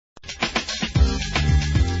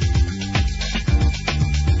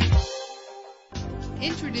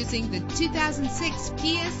Introducing the 2006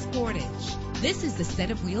 Kia Sportage. This is the set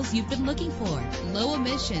of wheels you've been looking for. Low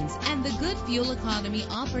emissions and the good fuel economy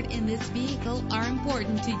offered in this vehicle are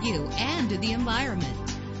important to you and to the environment.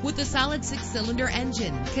 With a solid 6-cylinder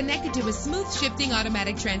engine connected to a smooth shifting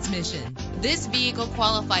automatic transmission, this vehicle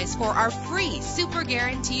qualifies for our free Super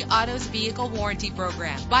Guarantee Autos Vehicle Warranty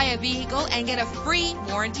Program. Buy a vehicle and get a free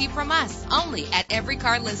warranty from us only at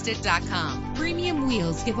everycarlisted.com. Premium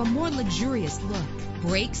wheels give a more luxurious look.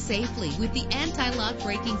 Brake safely with the anti-lock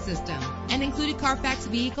braking system. An included Carfax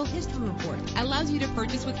Vehicle History Report allows you to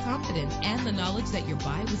purchase with confidence and the knowledge that your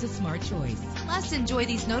buy was a smart choice. Plus, enjoy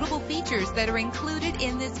these notable features that are included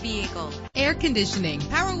in this vehicle: air conditioning,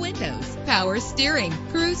 power windows, power steering,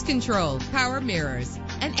 cruise control, power mirrors,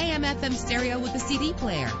 an AM/FM stereo with a CD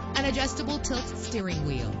player, an adjustable tilt steering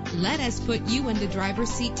wheel. Let us put you in the driver's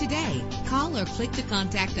seat today. Call or click to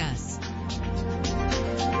contact us.